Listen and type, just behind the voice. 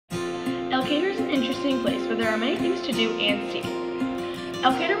Elkader is an interesting place where there are many things to do and see.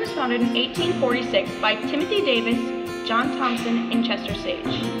 Elkader was founded in 1846 by Timothy Davis, John Thompson, and Chester Sage.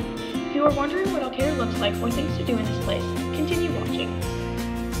 If you are wondering what Elkader looks like or things to do in this place, continue watching.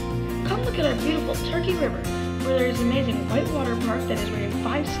 Come look at our beautiful Turkey River, where there is an amazing whitewater park that is rated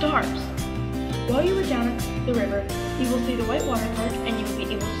 5 stars. While you are down at the river, you will see the whitewater park and you will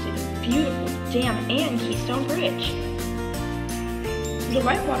be able to see the beautiful dam and Keystone Bridge. The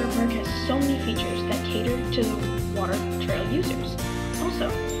whitewater park has so many features that cater to the water trail users.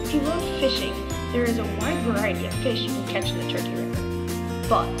 Also, if you love fishing, there is a wide variety of fish you can catch in the Turkey River.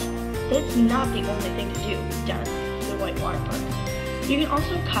 But that's not the only thing to do down at the whitewater park. You can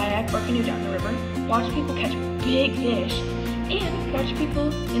also kayak or canoe down the river, watch people catch big fish, and watch people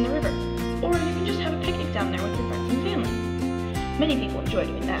in the river. Or you can just have a picnic down there with your friends and family. Many people enjoy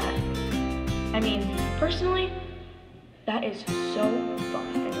doing that. I mean, personally, that is so fun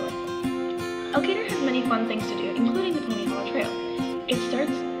and delightful. Elkader has many fun things to do, including the Pony Hollow Trail. It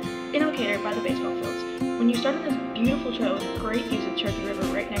starts in Elkader by the baseball fields. When you start on this beautiful trail with great views of Turkey River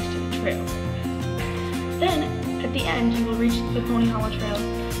right next to the trail. Then, at the end, you will reach the Pony Hollow Trail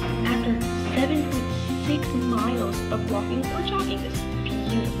after 7.6 miles of walking or jogging this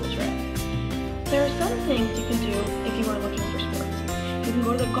beautiful trail. There are some things you can do if you are looking for sports. You can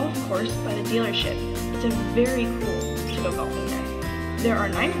go to the golf course by the dealership. It's very cool to go golfing there. There are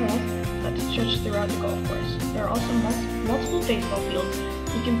 9 holes that stretch throughout the golf course. There are also multiple baseball fields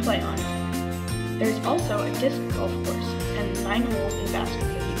you can play on. There's also a disc golf course and 9 holes in basketball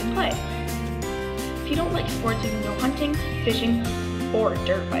you can play. If you don't like sports, you can go hunting, fishing, or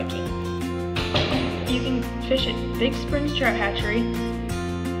dirt biking. You can fish at Big Springs Trout Hatchery.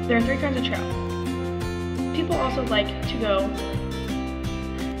 There are 3 kinds of trout. People also like to go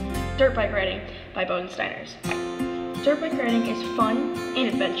dirt bike riding by Bodensteiners. Dirt bike riding is fun and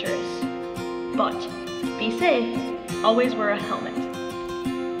adventurous, but be safe, always wear a helmet.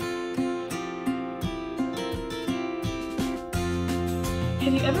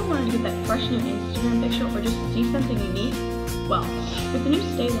 Have you ever wanted to get that fresh new Instagram picture or just see something unique? Well, with the new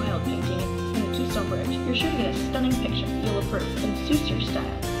Stay Wild painting in the Keystone Bridge, you're sure to get a stunning picture you'll approve and suits your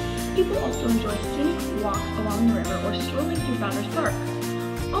style. People also enjoy scenic walks along the river or strolling through Founders Park.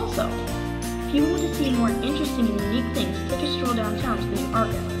 Also, if you want to see more interesting and unique things, take a stroll downtown to the new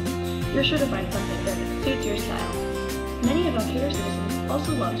art gallery. You're sure to find something there that suits your style. Many of Elkader citizens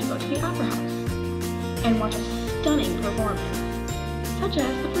also love to go to the Opera House and watch a stunning performance, such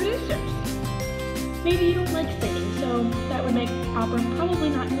as the producers. Maybe you don't like singing, so that would make opera probably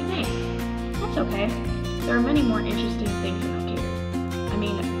not your thing. That's okay. There are many more interesting things in Elkader. I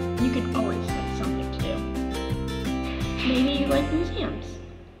mean, you can always have something to do. Maybe you like museums,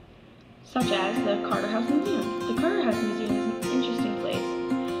 such as the Carter House Museum. The Carter House Museum is an interesting place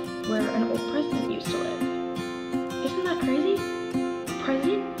where an old president used to live. Isn't that crazy? A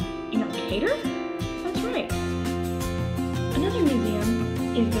president in Elkader? That's right. Another museum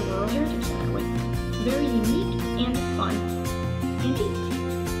is the Rural Heritage Center with very unique and fun antiques.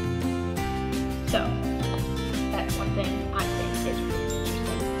 So, that's one thing I think is really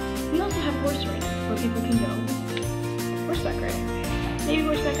interesting. We also have horse riding, where people can go horseback riding. Maybe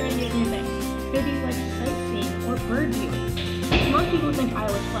horseback riding isn't your thing. Maybe you like sightseeing or bird viewing. Most people think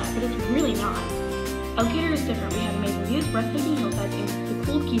Iowa's flat, but it's really not. Elkader is different. We have amazing views, breathtaking hillsides, and the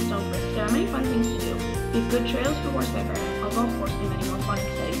cool Keystone Bridge. There are many fun things to do. We have good trails for horseback riding, a golf course, and many more fun